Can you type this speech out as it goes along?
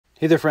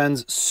Hey there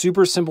friends,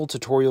 super simple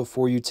tutorial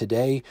for you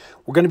today.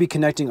 We're going to be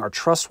connecting our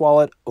Trust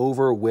Wallet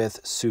over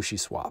with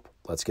SushiSwap.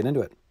 Let's get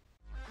into it.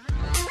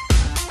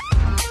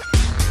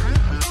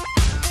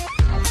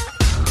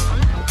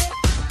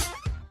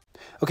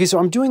 Okay, so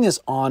I'm doing this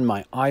on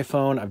my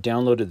iPhone. I've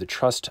downloaded the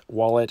Trust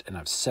Wallet and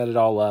I've set it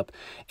all up.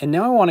 And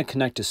now I want to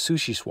connect to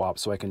SushiSwap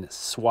so I can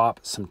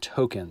swap some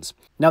tokens.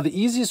 Now,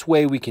 the easiest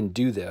way we can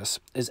do this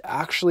is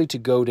actually to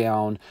go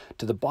down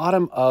to the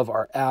bottom of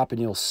our app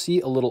and you'll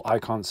see a little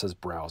icon that says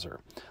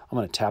browser. I'm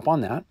going to tap on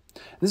that.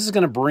 This is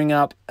going to bring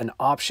up an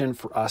option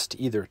for us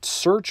to either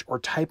search or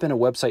type in a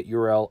website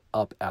URL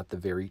up at the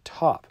very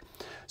top.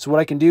 So what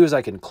I can do is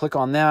I can click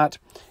on that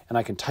and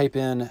I can type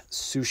in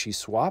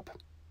SushiSwap.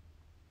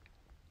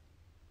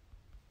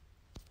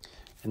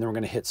 And then we're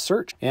going to hit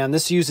search. And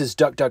this uses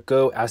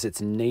DuckDuckGo as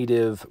its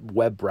native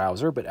web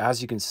browser. But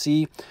as you can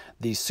see,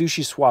 the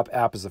SushiSwap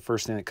app is the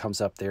first thing that comes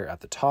up there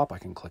at the top. I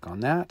can click on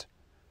that.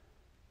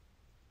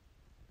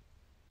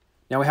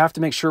 Now we have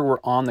to make sure we're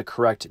on the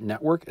correct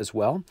network as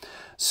well.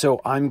 So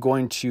I'm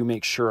going to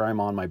make sure I'm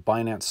on my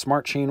Binance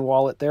Smart Chain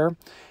wallet there.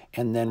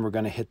 And then we're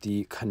going to hit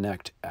the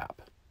Connect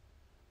app.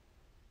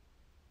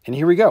 And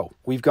here we go.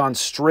 We've gone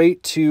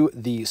straight to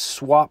the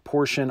swap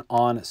portion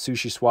on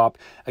SushiSwap.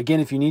 Again,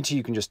 if you need to,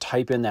 you can just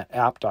type in that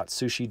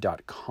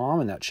app.sushi.com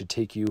and that should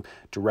take you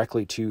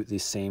directly to the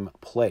same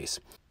place.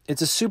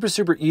 It's a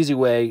super easy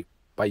way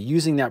by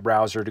using that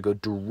browser to go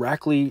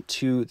directly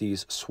to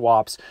these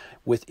swaps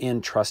within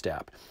Trust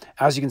app.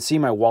 As you can see,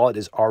 my wallet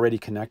is already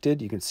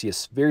connected. You can see a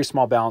very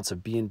small balance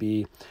of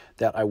BNB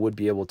that I would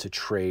be able to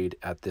trade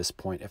at this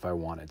point if I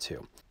wanted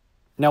to.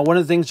 Now, one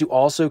of the things you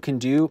also can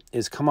do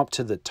is come up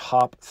to the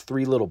top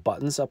three little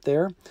buttons up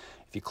there.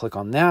 If you click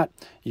on that,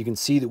 you can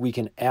see that we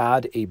can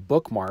add a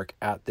bookmark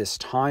at this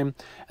time,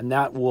 and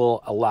that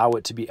will allow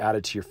it to be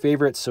added to your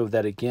favorites so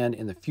that, again,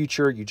 in the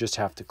future, you just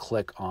have to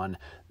click on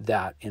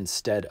that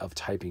instead of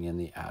typing in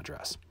the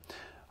address.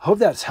 I hope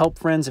that's helped,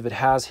 friends. If it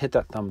has, hit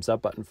that thumbs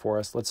up button for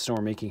us. Let's know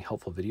we're making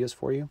helpful videos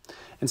for you.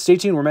 And stay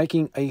tuned. We're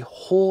making a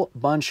whole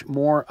bunch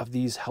more of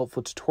these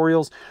helpful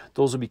tutorials.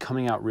 Those will be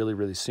coming out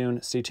really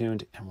soon. Stay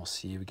tuned, and we'll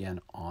see you again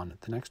on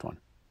the next one.